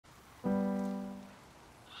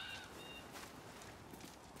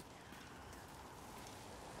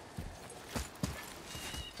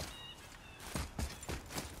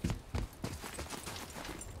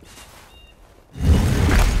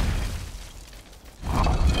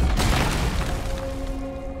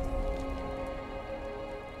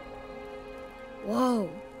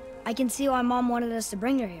I can see why Mom wanted us to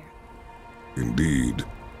bring her here. Indeed.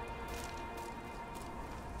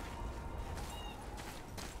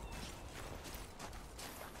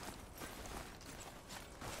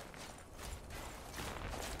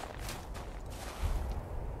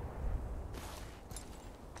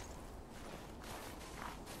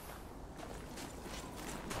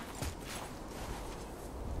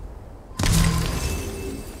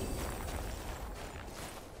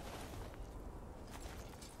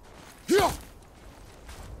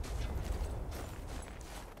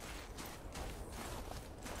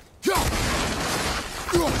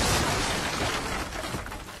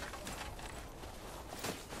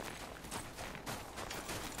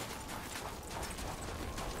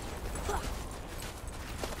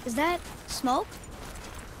 Is that smoke?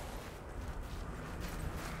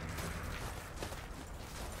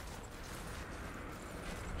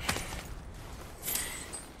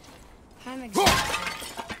 I'm exhausted.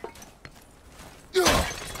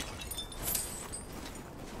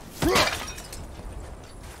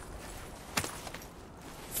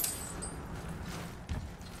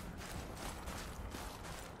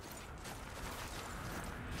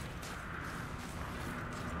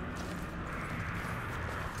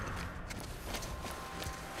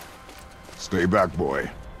 Stay back,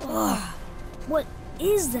 boy. Ugh. What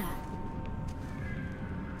is that?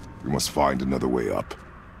 We must find another way up.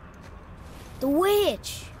 The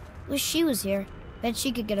witch! Wish she was here. Bet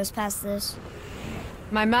she could get us past this.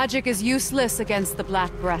 My magic is useless against the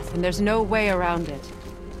Black Breath, and there's no way around it.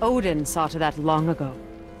 Odin saw to that long ago.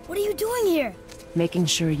 What are you doing here? Making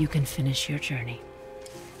sure you can finish your journey.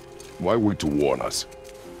 Why wait to warn us?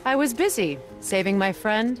 I was busy, saving my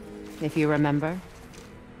friend, if you remember.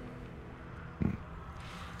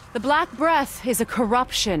 The Black Breath is a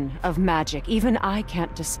corruption of magic even I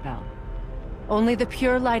can't dispel. Only the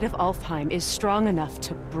pure light of Alfheim is strong enough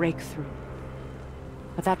to break through.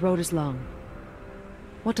 But that road is long.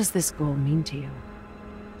 What does this goal mean to you?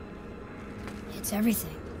 It's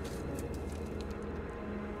everything.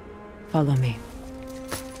 Follow me.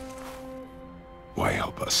 Why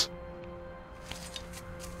help us?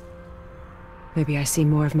 Maybe I see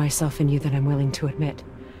more of myself in you than I'm willing to admit.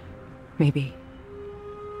 Maybe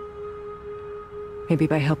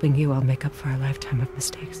by helping you, I'll make up for a lifetime of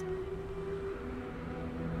mistakes.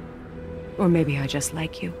 Or maybe I just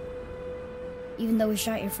like you. Even though we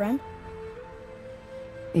shot your friend?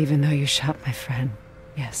 Even though you shot my friend,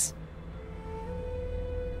 yes.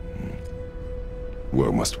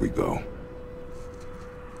 Where must we go?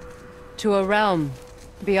 To a realm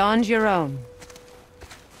beyond your own.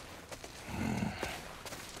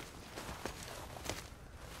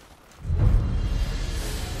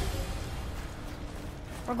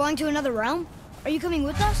 We're going to another realm? Are you coming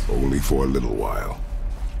with us? Only for a little while.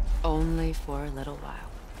 Only for a little while.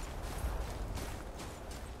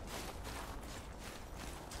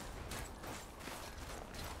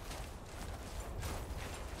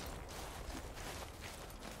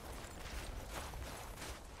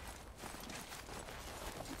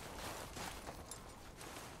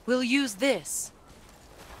 We'll use this.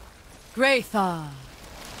 Greythaw.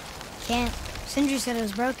 Can't. Sindri said it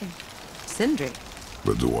was broken. Sindri?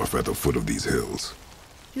 The dwarf at the foot of these hills.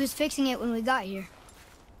 He was fixing it when we got here.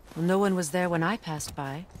 Well, no one was there when I passed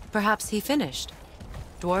by. Perhaps he finished.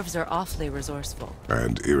 Dwarves are awfully resourceful.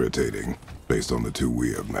 And irritating, based on the two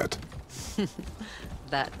we have met.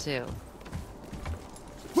 That too.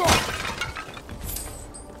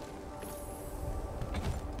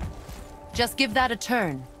 Just give that a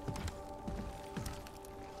turn.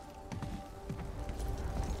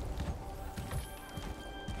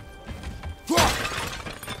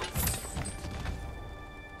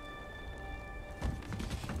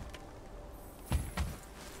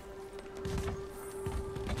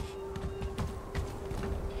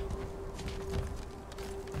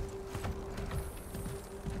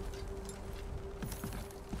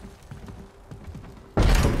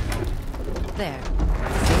 There.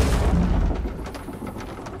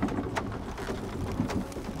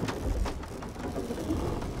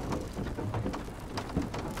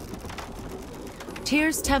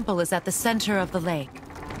 Tyr's temple is at the center of the lake.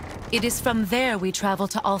 It is from there we travel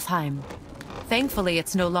to Alfheim. Thankfully,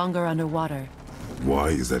 it's no longer underwater. Why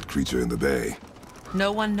is that creature in the bay?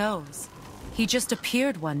 No one knows. He just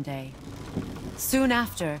appeared one day. Soon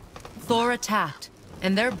after, Thor attacked,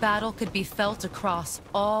 and their battle could be felt across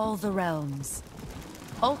all the realms.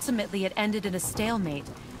 Ultimately, it ended in a stalemate,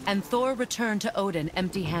 and Thor returned to Odin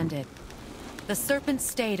empty-handed. The serpent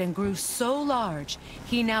stayed and grew so large,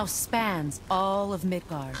 he now spans all of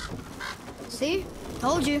Midgard. See?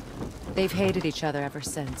 Told you. They've hated each other ever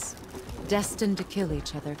since. destined to kill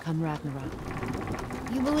each other come Ragnarok.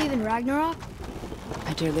 You believe in Ragnarok?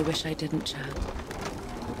 I dearly wish I didn't, Chad.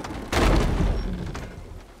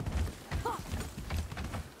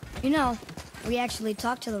 You know, we actually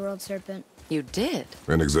talked to the World Serpent. You did?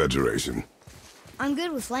 An exaggeration. I'm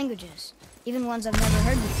good with languages, even ones I've never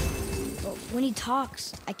heard before. But when he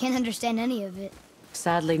talks, I can't understand any of it.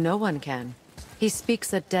 Sadly, no one can. He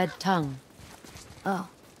speaks a dead tongue. Oh.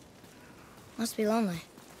 Must be lonely.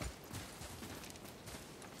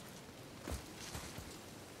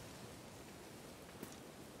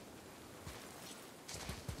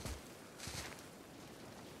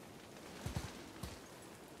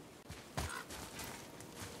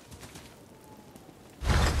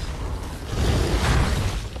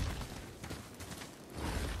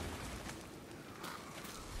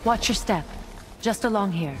 Watch your step. Just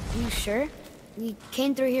along here. You sure? We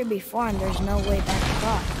came through here before and there's no way back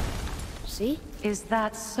across. See? Is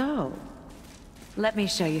that so? Let me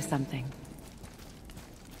show you something.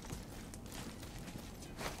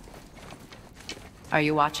 Are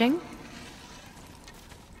you watching?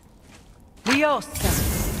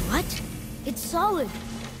 Liosta! What? It's solid.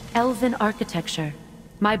 Elven architecture.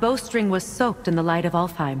 My bowstring was soaked in the light of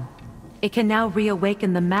Alfheim. It can now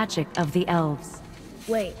reawaken the magic of the elves.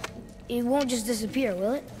 Wait, it won't just disappear,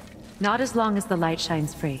 will it? Not as long as the light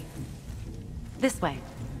shines free. This way.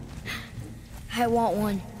 I want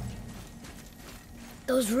one.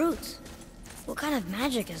 Those roots. What kind of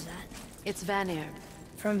magic is that? It's Vanir.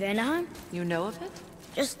 From Vanaheim? You know of it?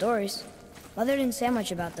 Just stories. Mother didn't say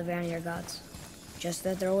much about the Vanir gods. Just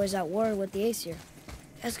that they're always at war with the Aesir.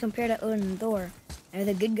 As compared to Odin and Thor, they're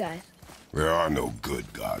the good guys. There are no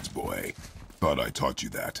good gods, boy. Thought I taught you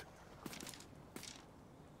that.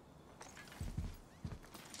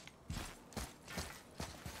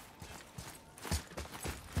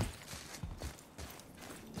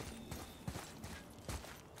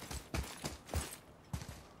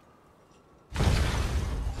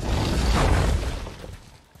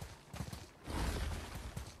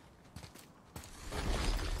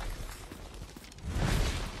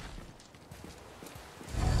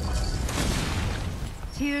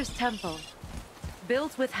 Tyr's temple.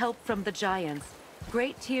 Built with help from the giants,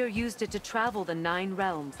 Great Tyr used it to travel the 9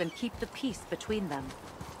 realms and keep the peace between them.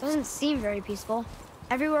 Doesn't seem very peaceful.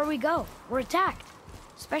 Everywhere we go, we're attacked.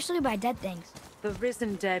 Especially by dead things. The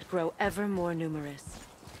risen dead grow ever more numerous.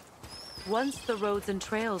 Once the roads and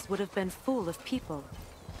trails would have been full of people.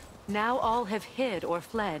 Now all have hid or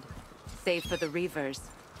fled, save for the Reavers,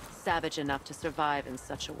 savage enough to survive in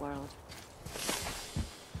such a world.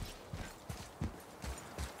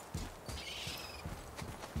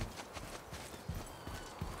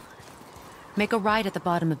 Make a right at the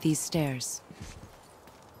bottom of these stairs.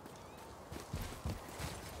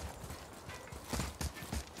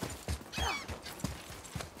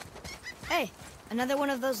 Hey, another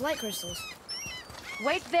one of those light crystals.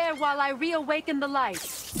 Wait there while I reawaken the light.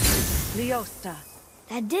 Liosta.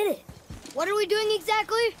 That did it. What are we doing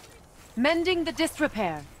exactly? Mending the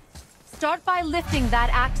disrepair. Start by lifting that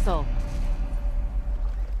axle.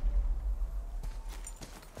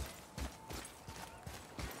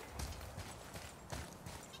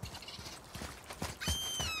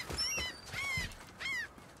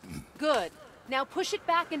 Good. Now push it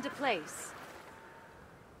back into place.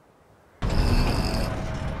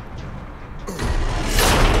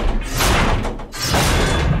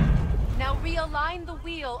 Now realign the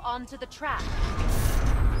wheel onto the track.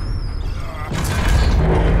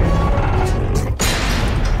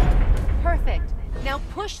 Perfect. Now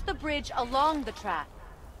push the bridge along the track.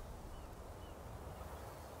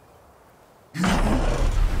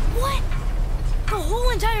 What? The whole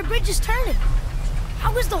entire bridge is turning.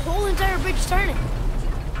 How is the whole entire bridge turning?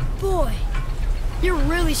 Boy, you're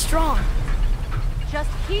really strong. Just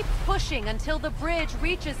keep pushing until the bridge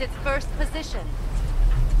reaches its first position.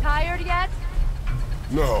 Tired yet?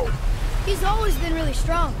 No. He's always been really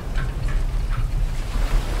strong.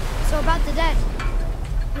 So about the dead.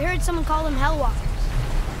 We heard someone call them Hellwalkers.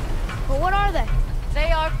 But what are they?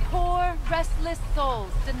 They are poor, restless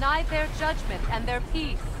souls, denied their judgment and their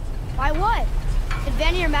peace. By what? Did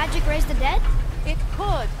Vanir magic raise the dead? It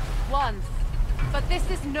could, once. But this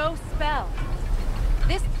is no spell.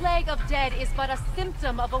 This plague of dead is but a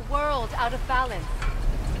symptom of a world out of balance.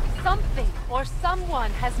 Something or someone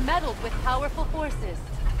has meddled with powerful forces.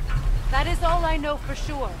 That is all I know for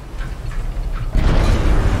sure.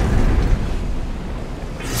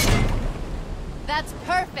 That's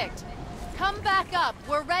perfect. Come back up.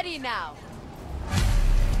 We're ready now.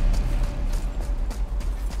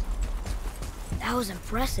 That was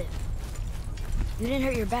impressive. You didn't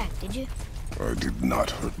hurt your back, did you? I did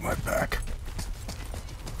not hurt my back.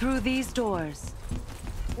 Through these doors.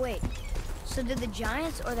 Wait, so did the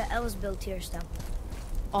giants or the elves build Tyr's temple?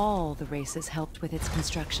 All the races helped with its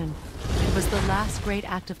construction. It was the last great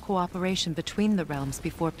act of cooperation between the realms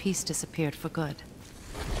before peace disappeared for good.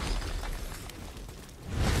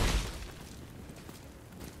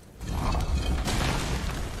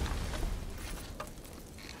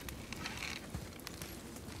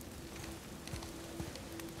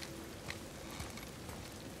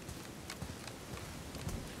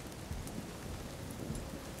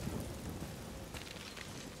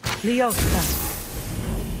 Lyosta.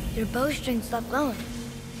 Your bowstring stopped glowing.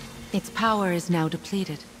 Its power is now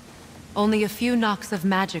depleted. Only a few knocks of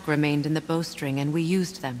magic remained in the bowstring, and we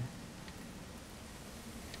used them.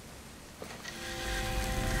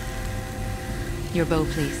 Your bow,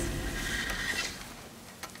 please.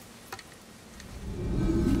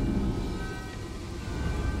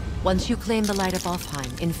 Once you claim the light of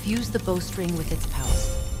Alfheim, infuse the bowstring with its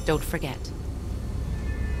power. Don't forget.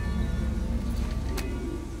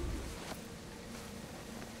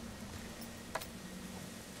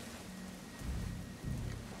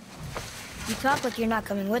 You talk like you're not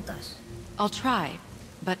coming with us. I'll try,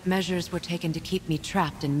 but measures were taken to keep me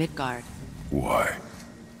trapped in Midgard. Why?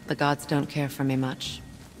 The gods don't care for me much.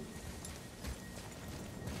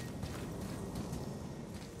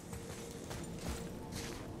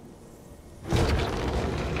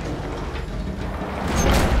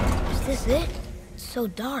 Is this it? It's so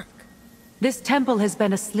dark. This temple has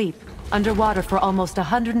been asleep, underwater for almost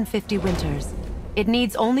 150 winters. It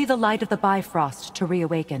needs only the light of the Bifrost to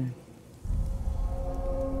reawaken.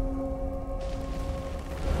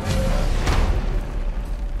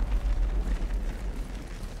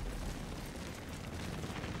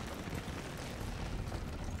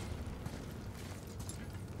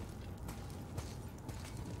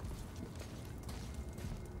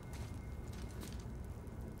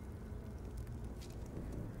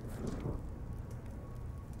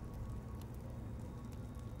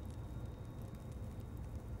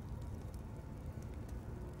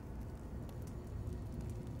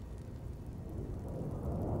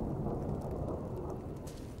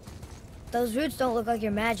 Those roots don't look like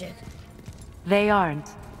your magic. They aren't.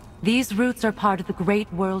 These roots are part of the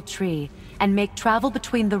Great World Tree, and make travel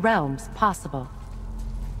between the realms possible.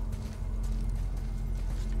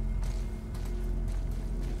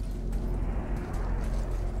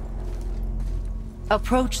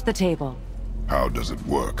 Approach the table. How does it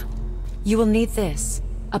work? You will need this,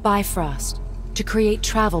 a Bifrost, to create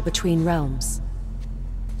travel between realms.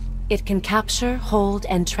 It can capture, hold,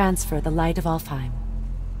 and transfer the light of Alfheim.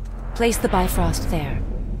 Place the Bifrost there.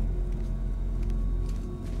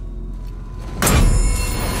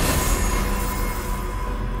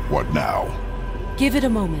 What now? Give it a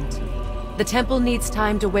moment. The temple needs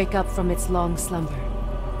time to wake up from its long slumber.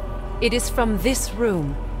 It is from this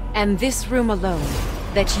room, and this room alone,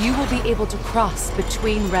 that you will be able to cross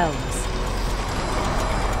between realms.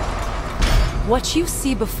 What you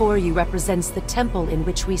see before you represents the temple in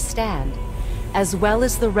which we stand, as well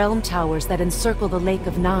as the realm towers that encircle the Lake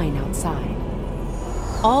of Nine outside.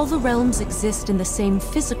 All the realms exist in the same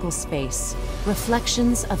physical space,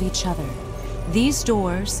 reflections of each other. These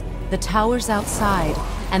doors, the towers outside,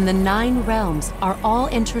 and the 9 realms are all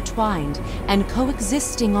intertwined and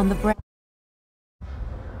coexisting on the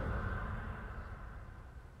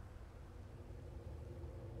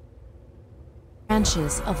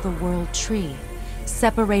branches of the World Tree,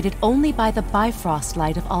 separated only by the Bifrost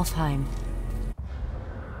light of Alfheim.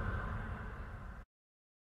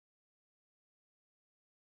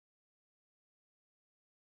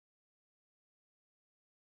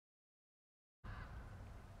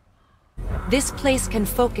 This place can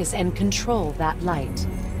focus and control that light.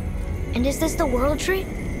 And is this the World Tree?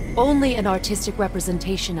 Only an artistic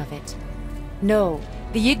representation of it. No,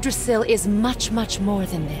 the Yggdrasil is much, much more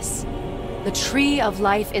than this. The Tree of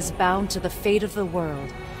Life is bound to the fate of the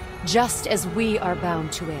world, just as we are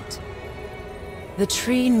bound to it. The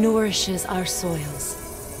tree nourishes our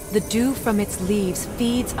soils. The dew from its leaves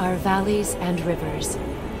feeds our valleys and rivers.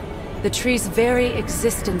 The tree's very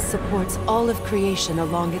existence supports all of creation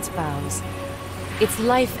along its boughs. Its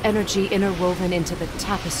life energy interwoven into the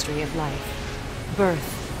tapestry of life.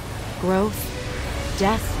 Birth, growth,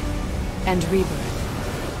 death, and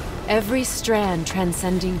rebirth. Every strand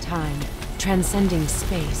transcending time, transcending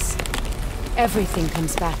space. Everything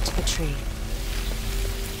comes back to the tree.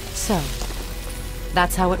 So,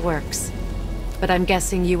 that's how it works. But I'm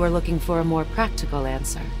guessing you were looking for a more practical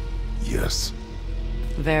answer. Yes.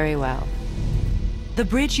 Very well. The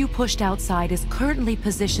bridge you pushed outside is currently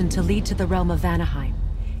positioned to lead to the realm of Vanaheim.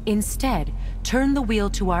 Instead, turn the wheel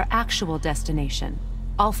to our actual destination,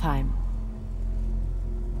 Alfheim.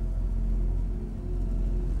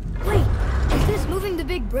 Wait, is this moving the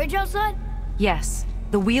big bridge outside? Yes,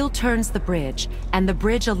 the wheel turns the bridge, and the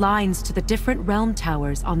bridge aligns to the different realm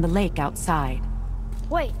towers on the lake outside.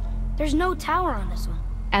 Wait, there's no tower on this one.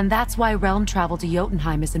 And that's why realm travel to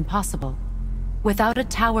Jotunheim is impossible. Without a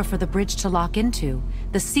tower for the bridge to lock into,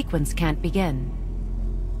 the sequence can't begin.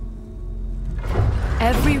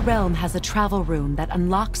 Every realm has a travel rune that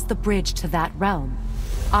unlocks the bridge to that realm.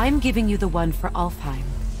 I'm giving you the one for Alfheim.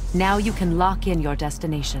 Now you can lock in your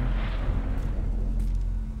destination.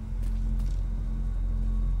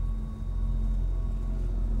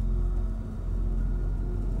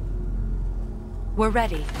 We're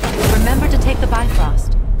ready. Remember to take the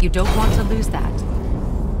Bifrost. You don't want to lose that.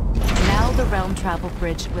 Now the realm travel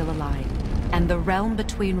bridge will align, and the realm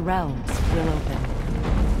between realms will open.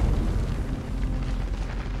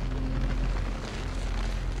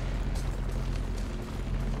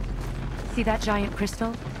 See that giant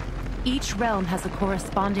crystal? Each realm has a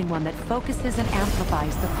corresponding one that focuses and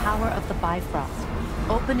amplifies the power of the Bifrost,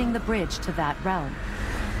 opening the bridge to that realm.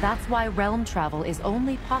 That's why realm travel is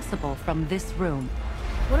only possible from this room.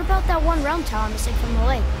 What about that one realm tower missing from the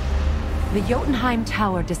lake? The Jotunheim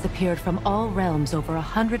Tower disappeared from all realms over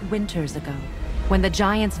 100 winters ago, when the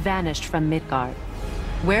giants vanished from Midgard.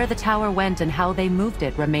 Where the tower went and how they moved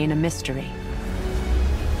it remain a mystery.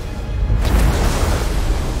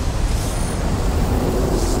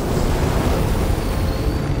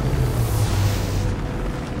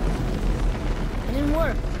 It didn't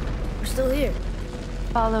work. We're still here.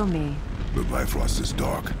 Follow me. The Bifrost is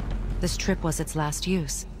dark. This trip was its last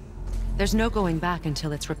use. There's no going back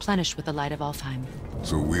until it's replenished with the light of Alfheim.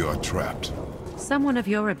 So we are trapped. Someone of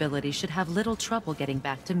your ability should have little trouble getting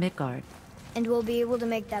back to Midgard. And we'll be able to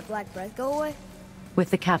make that black breath go away? With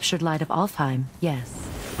the captured light of Alfheim, yes.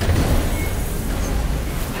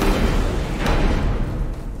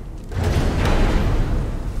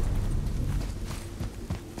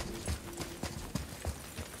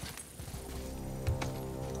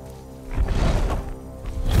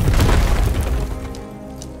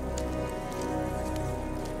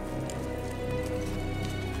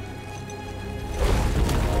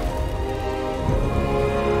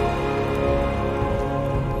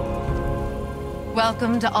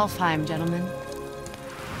 Welcome to Alfheim, gentlemen.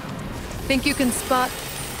 Think you can spot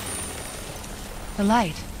the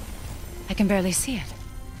light? I can barely see it.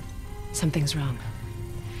 Something's wrong.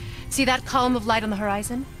 See that column of light on the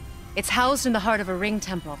horizon? It's housed in the heart of a ring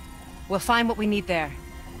temple. We'll find what we need there.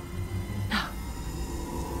 No.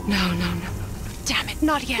 No. Damn it,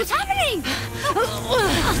 not yet. What's happening?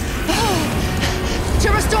 To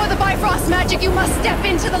restore the Bifrost magic, you must step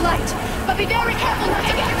into the light. But be very careful not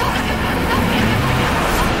to get caught.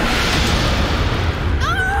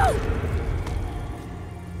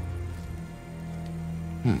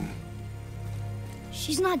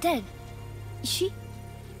 She's not dead. Is she?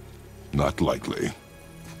 Not likely.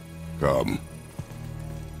 Come.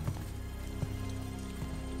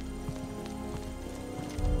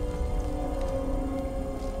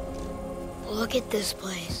 Look at this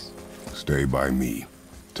place. Stay by me.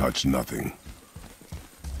 Touch nothing.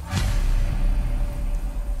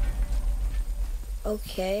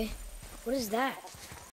 Okay. What is that?